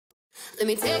Let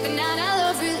me take a night, I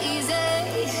love real easy.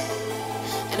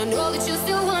 And I know that you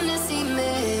still wanna see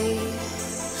me.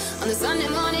 On the Sunday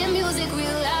morning, music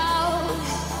real loud.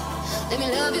 Let me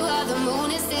love you while the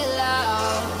moon is still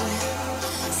out.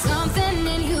 Something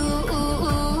in you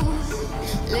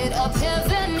lit up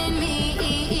heaven in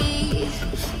me.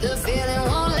 The feeling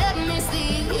won't let me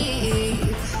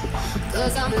sleep.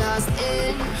 Cause I'm lost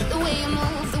in the way you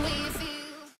move, the way you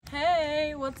feel.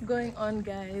 Hey, what's going on,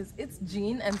 guys? It's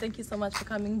Jean, and thank you so much for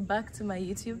coming back to my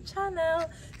YouTube channel.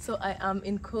 So I am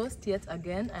in Coast yet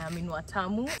again. I am in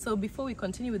Watamu. So before we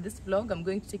continue with this vlog, I'm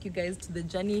going to take you guys to the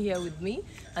journey here with me,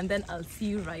 and then I'll see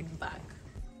you right back.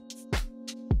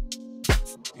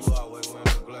 You always wearing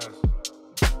the glasses.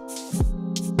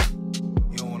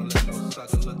 You don't want to let no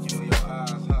sucker look you in your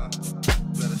eyes, huh?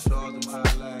 Better show them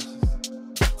eyelashes.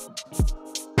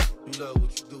 You love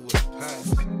what you do with a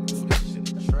passion. Do this shit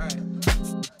a track.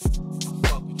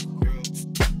 Fuck with you, girl.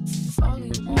 All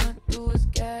you wanna do is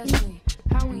gas me.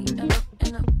 How we end up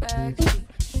in a backseat.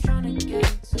 Just trying to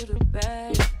get to the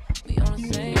bag. We on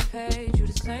the same page, you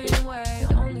the same way.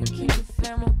 Only keep the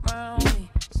fam around me.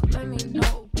 So let me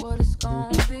know what it's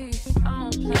gonna be. I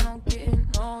don't plan on getting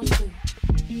no sleep.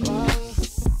 Wow.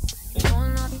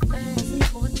 Doing nothing,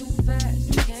 moving too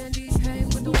fast. Candy paint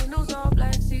with the windows all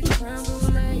black. See the creme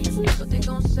brulee. What they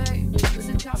gon' say? With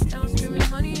the top down, screaming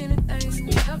money, anything.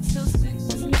 We up till 6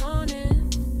 in the morning.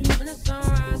 When the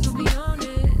sunrise, we'll be on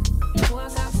it. Boy, I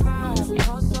got fire, we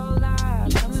all so live.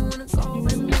 Tell me when to go,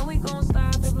 baby, when we gon'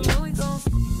 slide, baby, when we gon'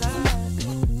 slide.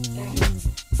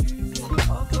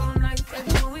 All for the night,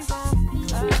 baby, when we gon'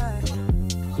 slide.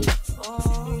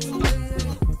 Oh,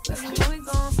 baby, when we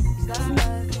gon'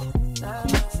 slide,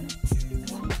 slide.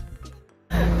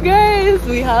 Guys,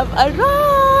 we have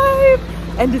arrived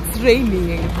and it's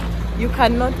raining. You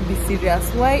cannot be serious.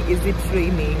 Why is it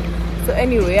raining? So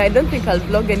anyway, I don't think I'll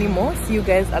vlog anymore. See you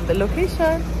guys at the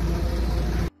location.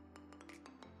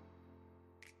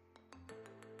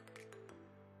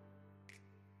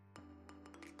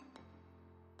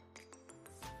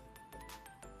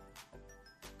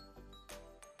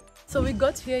 So we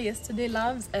got here yesterday,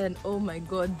 loves, and oh my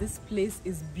god, this place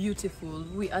is beautiful.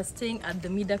 We are staying at the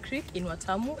Mida Creek in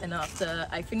Watamu, and after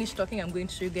I finish talking, I'm going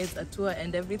to show you guys a tour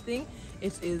and everything.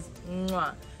 It is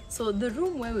mwah. So the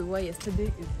room where we were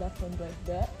yesterday is that one right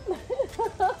there.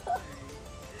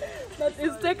 That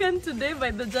is taken today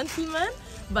by the gentleman,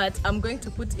 but I'm going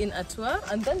to put in a tour.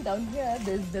 And then down here,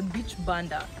 there's the beach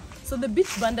banda. So the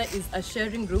beach banda is a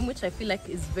sharing room, which I feel like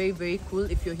is very, very cool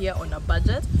if you're here on a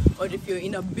budget, or if you're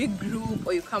in a big group,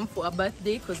 or you come for a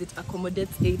birthday, because it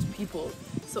accommodates 8 people.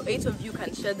 So 8 of you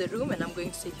can share the room, and I'm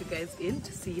going to take you guys in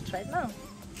to see it right now.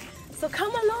 So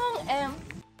come along, Em.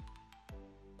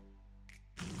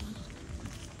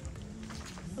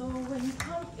 So when you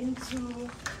come into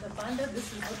the banda,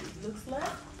 this is what it looks like.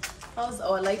 How's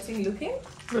our lighting looking?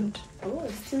 Good. Oh,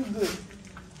 it's still good.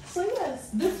 So yes,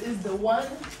 this is the one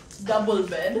double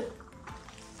bed,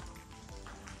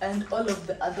 and all of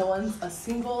the other ones are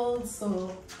single.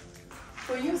 So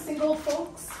for you single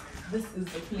folks, this is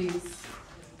the place.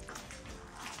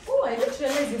 Oh, I didn't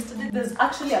realize yesterday there's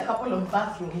actually a couple of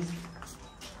bathrooms.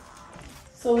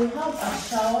 So we have a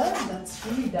shower that's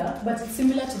really dark, but it's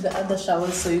similar to the other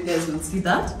showers, so you guys will see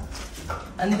that.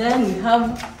 And then we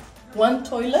have one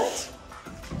toilet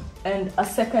and a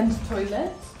second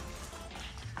toilet.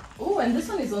 Oh, and this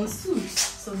one is en suite.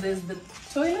 So there's the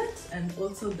toilet and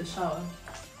also the shower.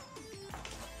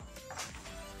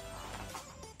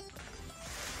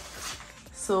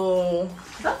 So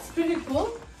that's pretty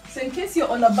cool. So in case you're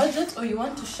on a budget or you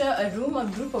want to share a room, a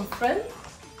group of friends,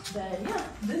 then yeah,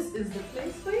 this is the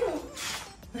place for you.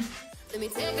 Let me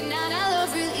take a night, I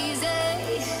love real easy.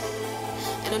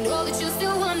 And I know that you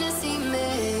still wanna see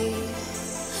me.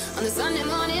 On the Sunday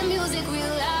morning, music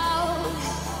real loud.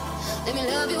 Let me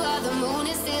love you while the moon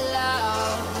is still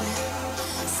out.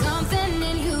 Something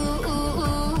in you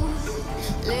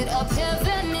lit up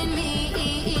heaven in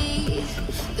me.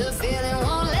 The feeling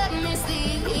won't let me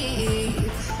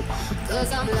sleep.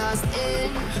 Cause I'm lost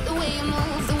in the way you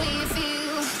move, the way you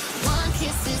feel. One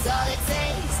kiss is all it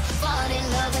takes. Fall in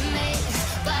love with me.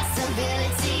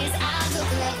 Possibilities, I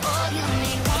look like all you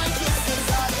need. One kiss is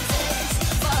all it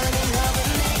takes. Fall in love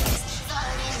with me.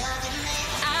 Fall in love with me.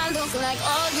 I look like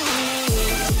all you need.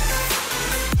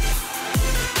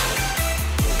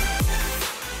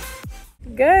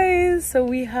 Guys, so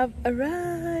we have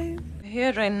arrived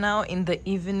here right now in the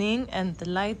evening, and the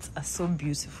lights are so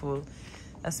beautiful,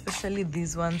 especially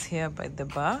these ones here by the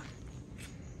bar.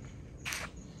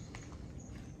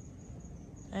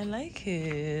 I like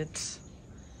it.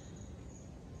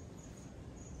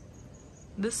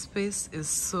 This space is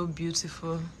so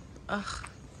beautiful. Ugh.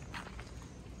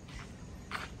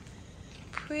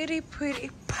 Pretty,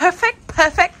 perfect,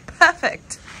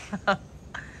 perfect.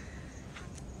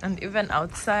 And even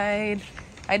outside,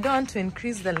 I don't want to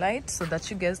increase the light so that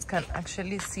you guys can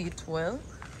actually see it well.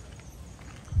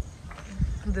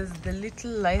 There's the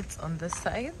little lights on the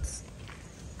sides,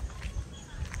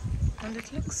 and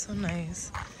it looks so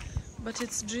nice, but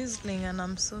it's drizzling and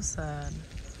I'm so sad.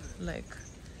 Like,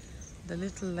 the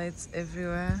little lights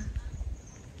everywhere.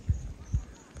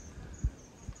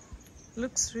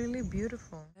 Looks really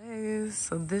beautiful. Guys,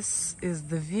 so this is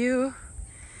the view,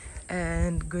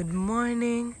 and good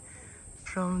morning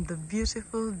from the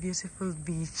beautiful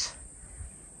beach.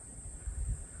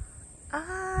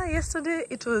 Yesterday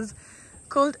it was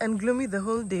cold and gloomy the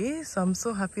whole day, so I'm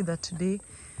so happy that today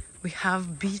we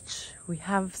have beach, we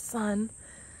have sun,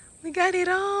 we got it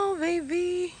all,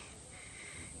 baby.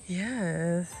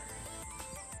 Yes.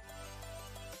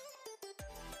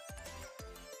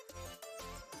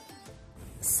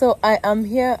 So I am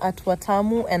here at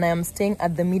Watamu and I am staying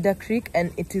at the Mida Creek,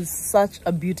 and it is such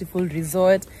a beautiful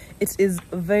resort. It is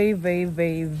very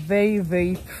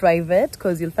private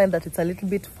because you'll find that it's a little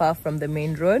bit far from the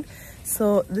main road.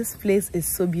 So this place is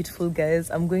so beautiful,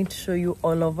 guys. I'm going to show you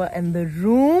all over. And the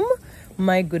room,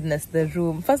 my goodness, the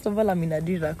room. First of all, I'm in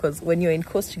Ojiro because when you're in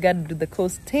coast, you gotta do the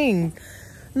coast thing.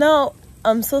 Now,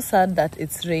 I'm so sad that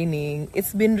it's raining.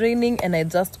 It's been raining and I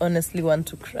just honestly want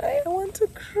to cry. I want to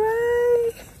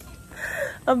cry.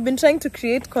 I've been trying to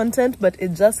create content, but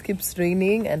it just keeps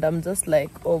raining and I'm just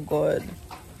like, oh God.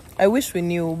 I wish we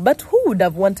knew. But who would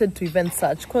have wanted to even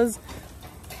search? Because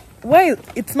why?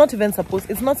 It's not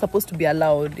supposed to be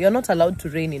allowed. You're not allowed to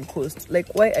rain in coast.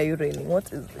 Like, why are you raining?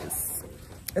 What is this?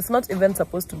 It's not even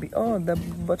supposed to be, oh, the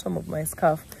bottom of my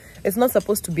scarf. It's not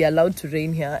supposed to be allowed to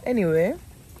rain here. Anyway,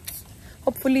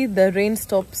 hopefully the rain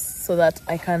stops so that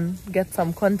I can get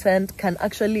some content, can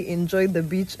actually enjoy the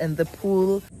beach and the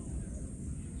pool.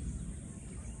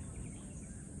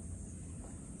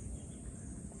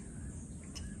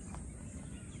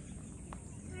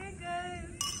 Hey guys,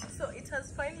 so it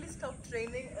has finally stopped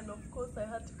raining, and of course I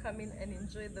had to come in and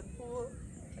enjoy the pool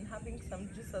and having some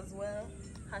juice as well.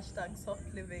 Hashtag soft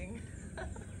living.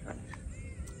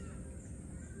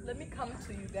 Let me come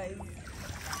to you guys.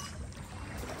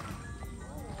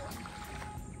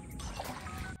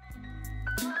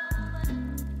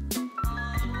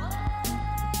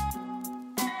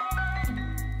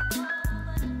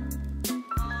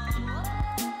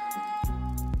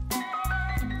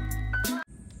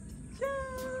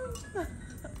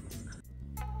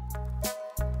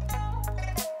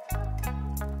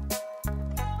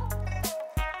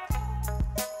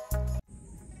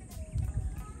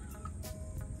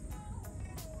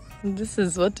 This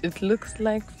is what it looks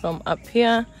like from up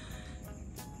here.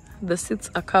 The seats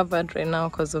are covered right now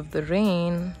because of the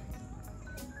rain.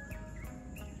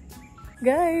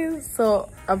 Guys, so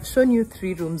I've shown you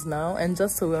 3 rooms now, and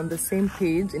just so we're on the same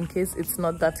page in case it's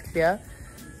not that clear,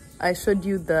 I showed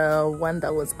you the one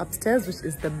that was upstairs, which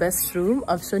is the best room.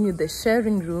 I've shown you the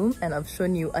sharing room, and I've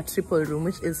shown you a triple room,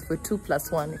 which is for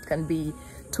 2+1. It can be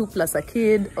 2 plus a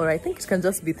kid, or I think it can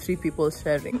just be 3 people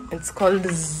sharing. It's called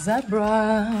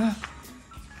Zebra,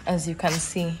 as you can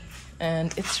see,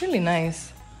 and it's really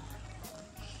nice.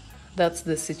 That's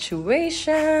the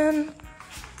situation.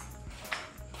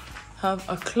 Have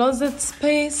a closet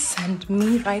space and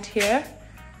me right here.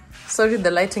 Sorry,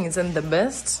 the lighting isn't the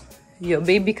best. Your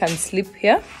baby can sleep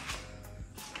here.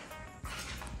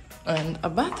 And a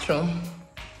bathroom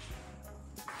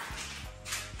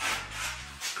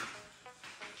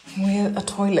with a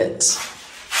toilet.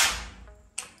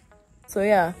 So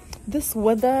yeah, this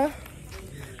weather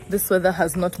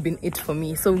has not been it for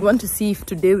me. So we want to see if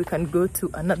today we can go to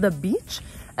another beach,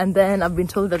 and then I've been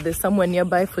told that there's somewhere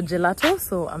nearby for gelato,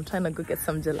 so I'm trying to go get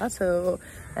some gelato,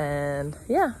 and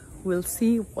yeah, we'll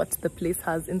see what the place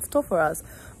has in store for us.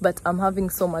 But I'm having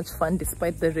so much fun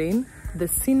despite the rain. The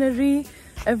scenery,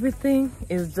 everything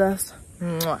is just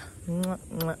mwah, mwah,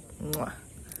 mwah, mwah.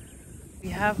 We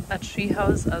have a tree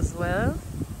house as well.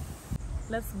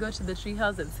 Let's go to the tree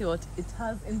house and see what it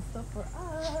has in store for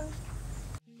us.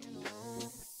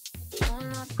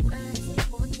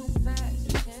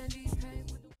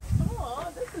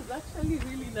 Oh, this is actually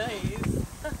really nice.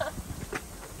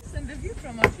 And the view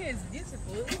from up here is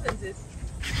beautiful, isn't it?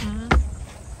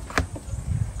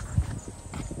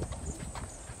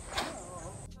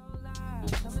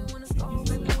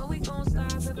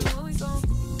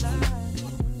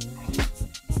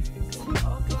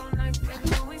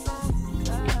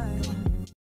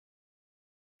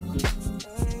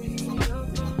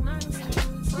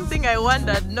 Something I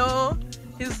wondered, no,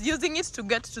 He's using it to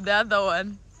get to the other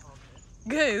one.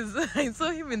 Guys, I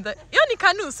saw him in the... Yo ni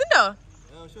canoe, sindo?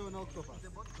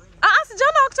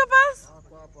 Sijana octopus?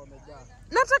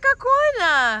 Nataka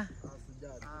kuona.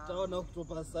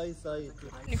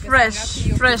 Fresh.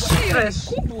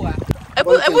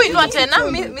 Ebu inua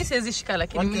tena, mi siwezi shika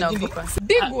lakini mimi naogopa.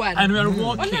 Big one. And we are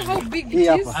walking. Wonder how big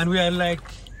it is. And we are like,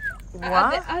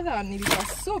 Wow. The other one it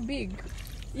was so big.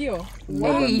 Yo.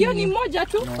 Wow. Yo ni moja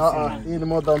tu. Hii ni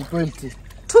more than 20.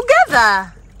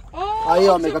 Together. Oh.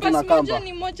 Hiyo wameka tu na kamba.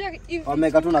 Ni moja hivi.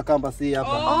 Wameka tu na kamba si hapa.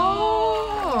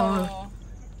 Oh.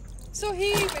 So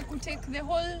he could take the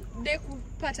whole day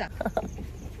kupata.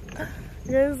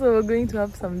 Guys, so we're going to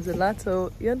have some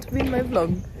gelato. You want to be in my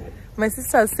vlog? My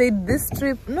sister said this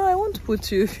trip... No, I won't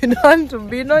put you if you don't want to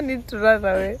be. No need to run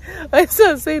away. My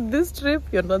sister said this trip,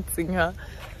 you're not seeing her.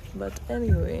 But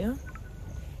anyway...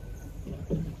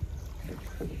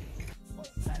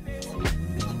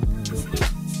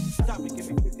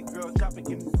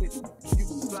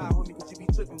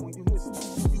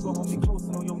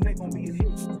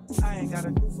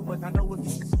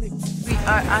 We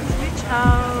are at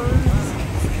Lichthaus.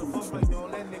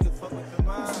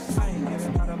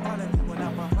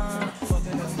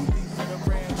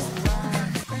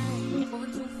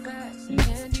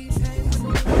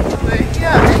 We're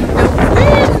here and the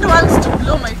wind wants to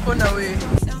blow my phone away.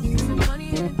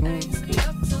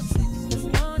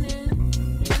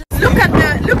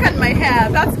 Look at my hair.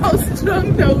 That's how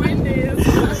strong the wind is.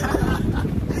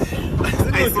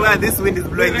 I swear this wind is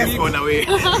blowing this phone away.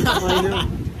 So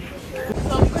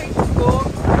I'm going to go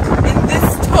in this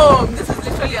storm. This is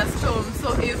literally a storm.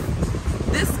 So if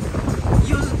this,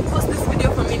 you'll post this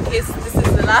video for me in case this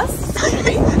is the last.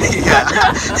 Yeah.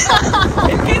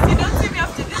 In case you don't see me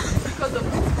after this, it's because of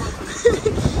this storm.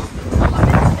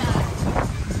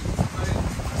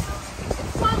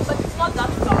 It's fun, but it's not that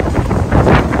strong.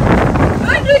 How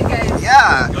are you doing, guys?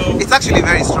 Yeah, it's actually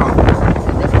very strong.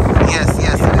 Yes, it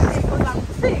is. Because I'm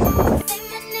sick.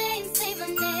 Say my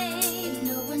name,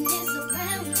 no one is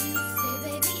around you. Say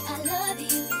baby I love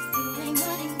you, you ain't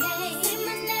running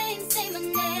game. Say my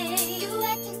name, you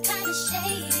acting kinda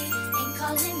shady. Ain't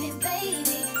calling me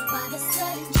baby, why the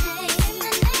sudden change?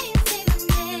 Say my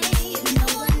name, no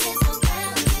one is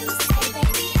around you. Say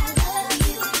baby I love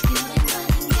you, you ain't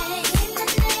running game.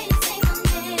 Say my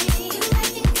name, you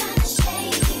acting kinda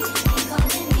shady. Ain't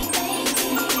calling me baby,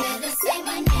 never say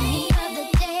my name. Other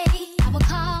day I would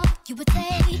call, you would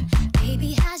say, baby,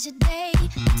 how's your day?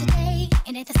 Today,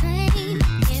 it ain't the same.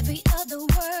 Every other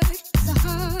word is a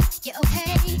yeah,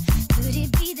 okay. Could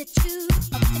it be that you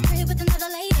up the crib with another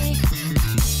lady?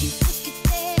 Look at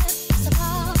there, first of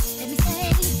all, let me say,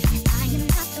 I am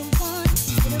not the one to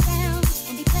sit around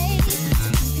and be played. So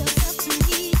keep yourself to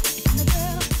me, if I'm the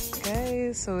girl.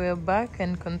 Guys, so we're back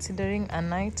and considering a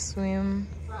night swim.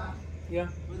 yeah.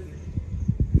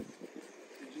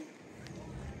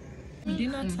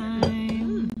 Dinner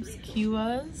time.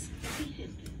 Skewers.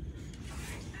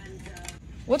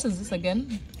 What is this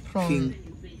again? Prawn.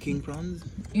 King prawns?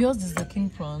 Yours is the king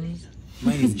prawns.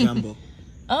 Mine is jumbo.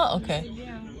 Oh, okay.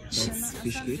 That's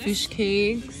fish cake. Fish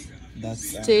cakes. That's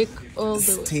Steak. All the.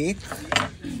 steak.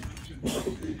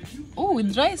 Oh,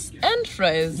 with rice and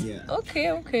fries. Yeah.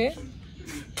 Okay.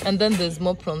 And then there's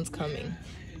more prawns coming.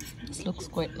 This looks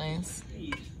quite nice.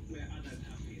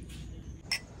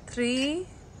 3,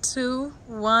 2,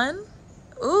 1.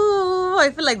 Ooh, I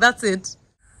feel like that's it.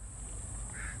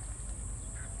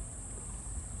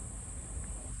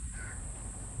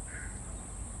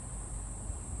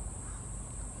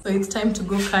 So it's time to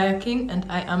go kayaking and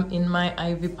I am in my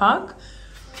Ivy Park.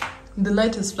 The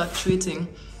light is fluctuating.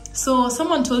 So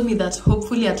someone told me that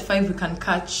hopefully at 5 we can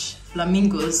catch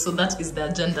flamingos. So that is the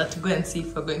agenda, to go and see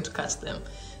if we're going to catch them.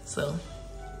 So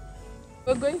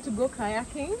we're going to go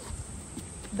kayaking.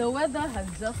 The weather has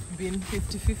just been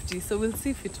 50-50, so we'll see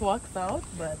if it works out.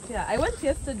 But yeah, I went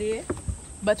yesterday,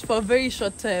 but for a very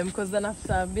short time, because then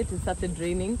after a bit it started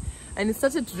raining. And it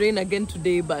started to rain again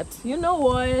today, but you know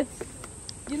what?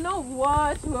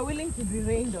 We're willing to be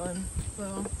rained on.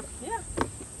 So yeah,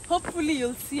 hopefully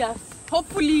you'll see us.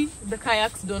 Hopefully the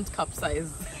kayaks don't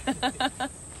capsize. Now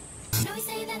we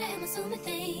say that I'm assuming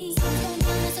things.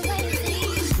 There's a way to see.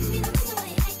 You know the way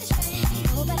I act this way.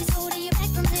 Nobody's holding you back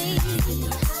from me.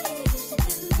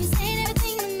 You saying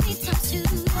everything to me talks to.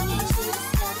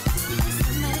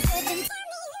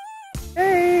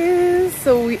 Hey, so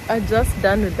we are just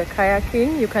done with the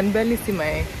kayaking. You can barely see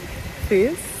my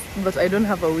face, but I don't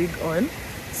have a wig on.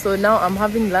 So now I'm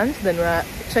having lunch, then we're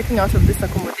checking out of this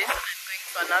accommodation and going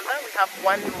to another. We have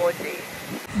one more day.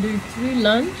 Day 3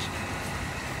 lunch.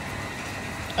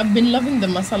 I've been loving the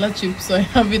masala chips, so I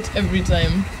have it every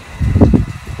time.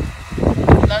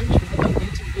 Lunch with a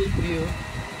beautiful view.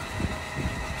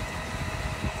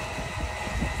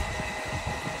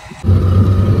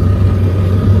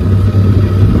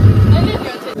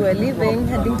 We're leaving,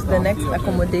 heading to the next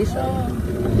accommodation.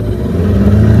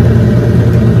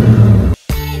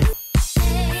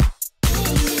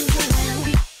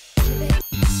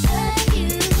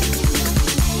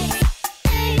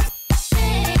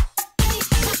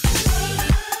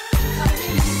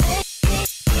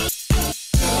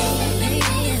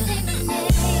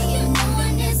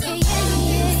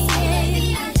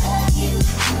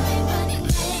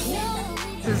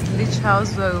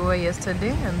 House where we were yesterday,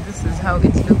 and this is how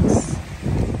it looks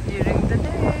during the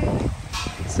day.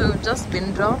 So we've just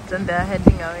been dropped and they're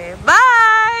heading away.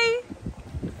 Bye!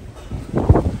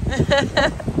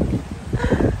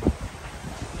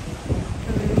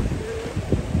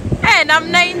 And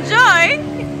I'm not enjoying.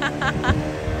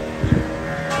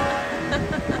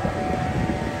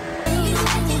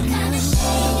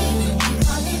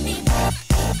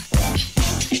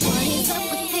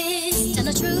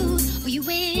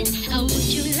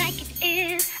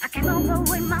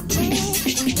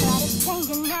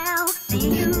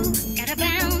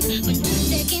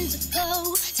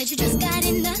 You just got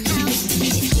in the house.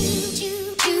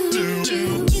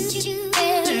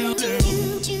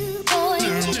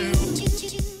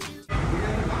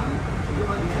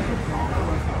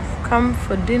 Come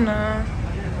for dinner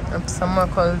at somewhere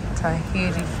called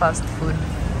Tahiri Fast Food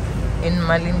in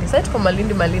Malindi. Is that called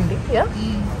Malindi? Yeah?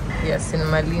 Yes, in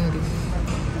Malindi.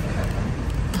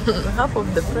 Half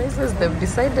of the prices they've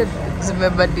decided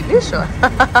zimebadilisha.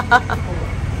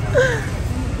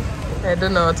 I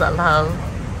don't know what I'll have.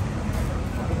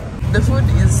 The food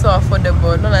is so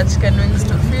affordable. No, chicken wings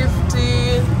to 50.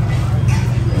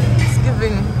 It's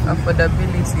giving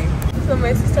affordability. So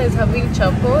my sister is having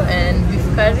chapo and beef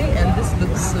curry, and this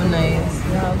looks so nice.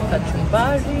 We have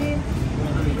kachumbari.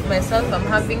 Myself, I'm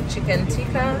having chicken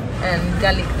tikka and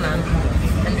garlic naan.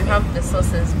 And we have the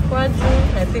sauces, kwaju,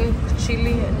 I think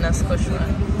chili and naskoshu.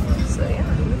 So yeah,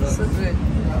 it's so good.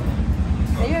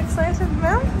 Are you excited,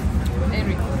 ma'am?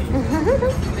 Very.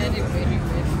 Very, very,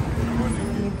 very.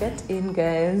 Get in,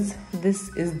 guys. This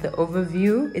is the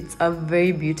overview. It's a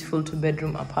very beautiful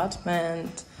 2-bedroom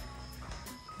apartment.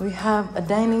 We have a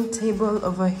dining table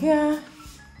over here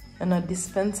and a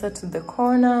dispenser to the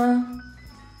corner,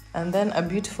 and then a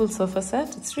beautiful sofa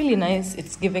set. It's really nice.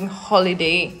 It's giving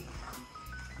holiday.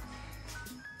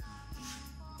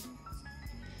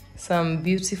 Some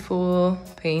beautiful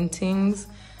paintings.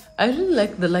 I really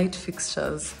like the light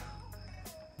fixtures.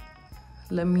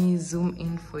 Let me zoom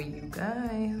in for you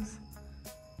guys.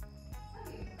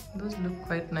 Those look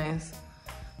quite nice.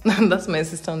 That's my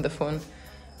sister on the phone.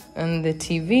 And the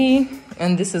TV.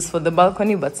 And this is for the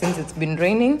balcony, but since it's been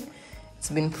raining, it's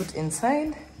been put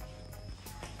inside.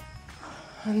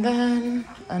 And then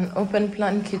an open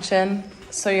plan kitchen.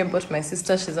 Sorry about my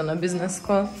sister, she's on a business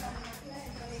call.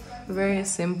 Very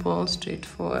simple,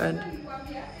 straightforward.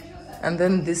 And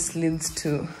then this leads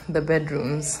to the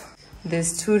bedrooms.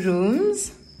 There's 2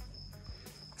 rooms,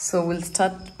 so we'll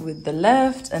start with the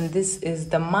left, and this is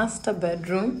the master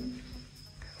bedroom.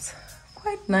 It's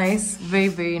quite nice, very,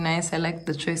 very nice. I like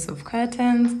the choice of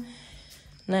curtains,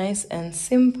 nice and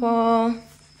simple.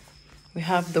 We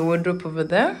have the wardrobe over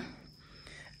there,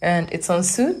 and it's en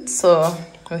suite, so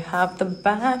we have the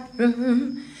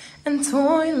bathroom and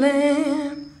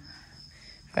toilet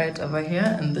right over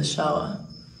here, and the shower.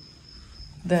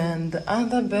 Then the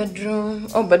other bedroom.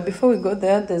 Oh, but before we go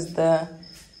there, there's the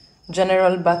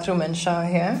general bathroom and shower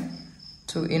here,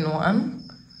 2 in 1.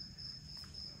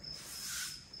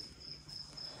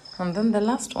 And then the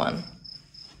last one.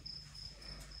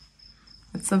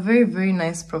 It's a very, very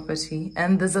nice property,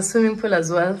 and there's a swimming pool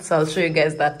as well, so I'll show you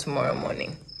guys that tomorrow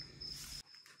morning.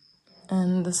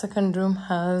 And the second room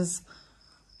has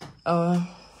a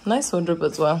nice wardrobe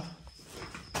as well.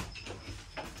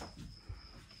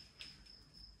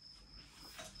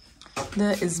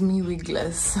 There is me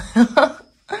wigless.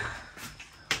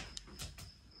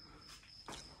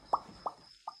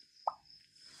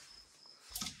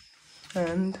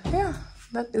 And yeah,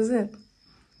 that is it.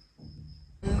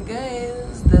 And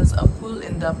guys, there's a pool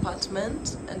in the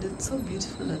apartment, and it's so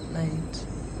beautiful at night.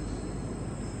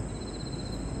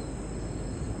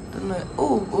 Don't know.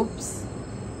 Oh, oops.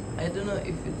 I don't know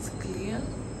if it's clear.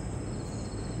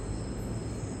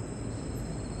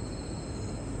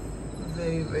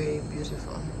 Very, very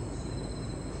beautiful.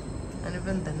 And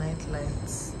even the night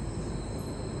lights.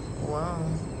 Wow.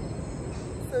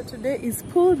 So today is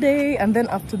pool day, and then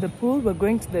after the pool we're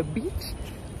going to the beach.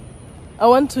 I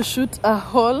want to shoot a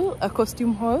haul, a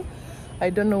costume haul.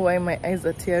 I don't know why my eyes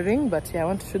are tearing, but yeah, I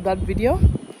want to shoot that video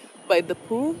by the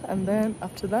pool, and then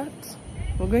after that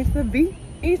we're going to the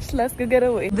beach. Let's go get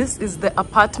away. This is the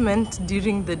apartment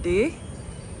during the day.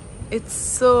 It's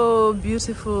so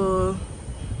beautiful,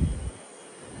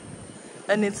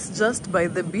 and it's just by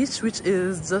the beach, which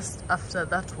is just after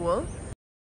that wall.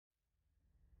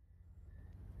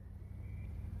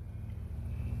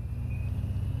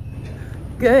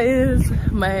 Guys,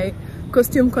 my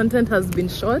costume content has been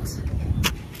shot.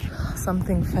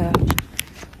 Something fell.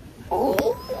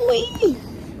 Oh, wait.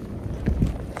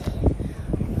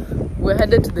 We're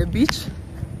headed to the beach.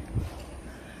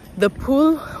 The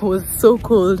pool was so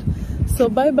cold, so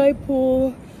bye bye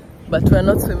pool, but we're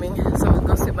not swimming, so we'll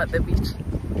go swim at the beach.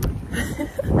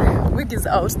 Wig is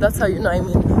out, that's how you know I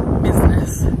mean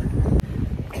business.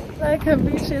 Like a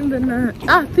beach in the night.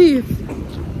 Ah, thief.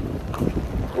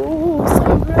 Oh,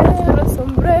 sombrero,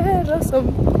 sombrero,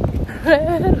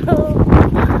 sombrero.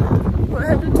 We're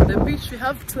headed to the beach. We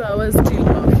have 2 hours till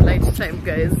our flight time,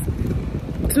 guys.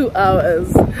 2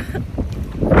 hours.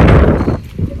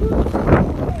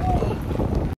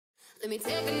 Let me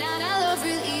take a night I love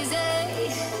real easy,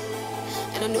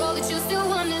 and I know that you still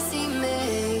wanna see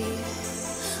me.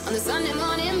 On the Sunday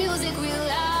morning, music real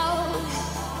loud.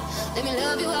 Let me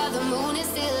love you while the moon is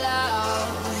still out.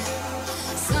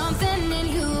 Something in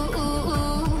you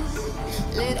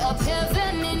lit up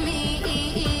heaven in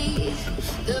me.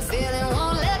 The feeling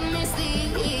won't let me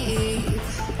sleep,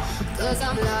 'cause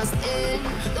I'm lost in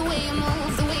the way you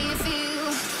move, the way you feel.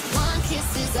 One kiss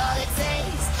is all it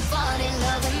takes. Fall in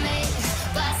love with me.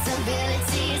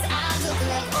 Possibilities, I look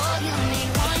like all you need.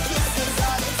 One kiss is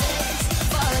all it takes.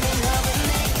 Fall in love with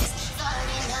me. Fall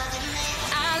in love with me.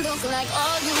 I look like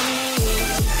all you need.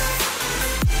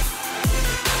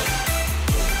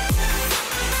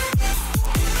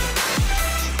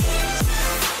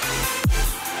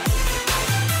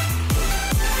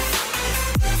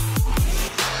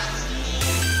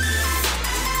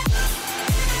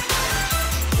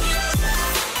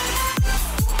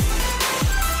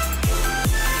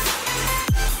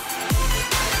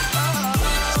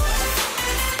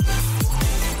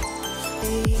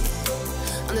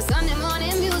 On the Sunday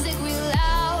morning, music real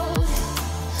loud.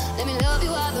 Let me love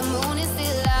you while the moon is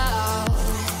still out.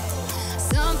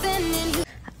 Something in you.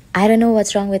 I don't know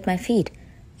what's wrong with my feet.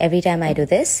 Every time I do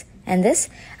this and this,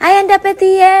 I end up at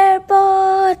the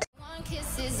airport. One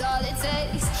kiss is all it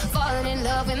takes. Falling in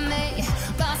love with me.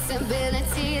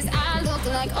 Possibilities, I look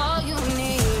like all you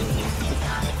need.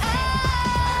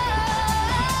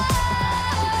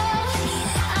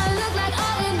 I look like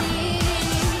all you need.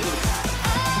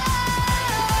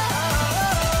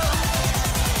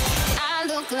 I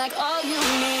look like all you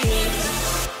need.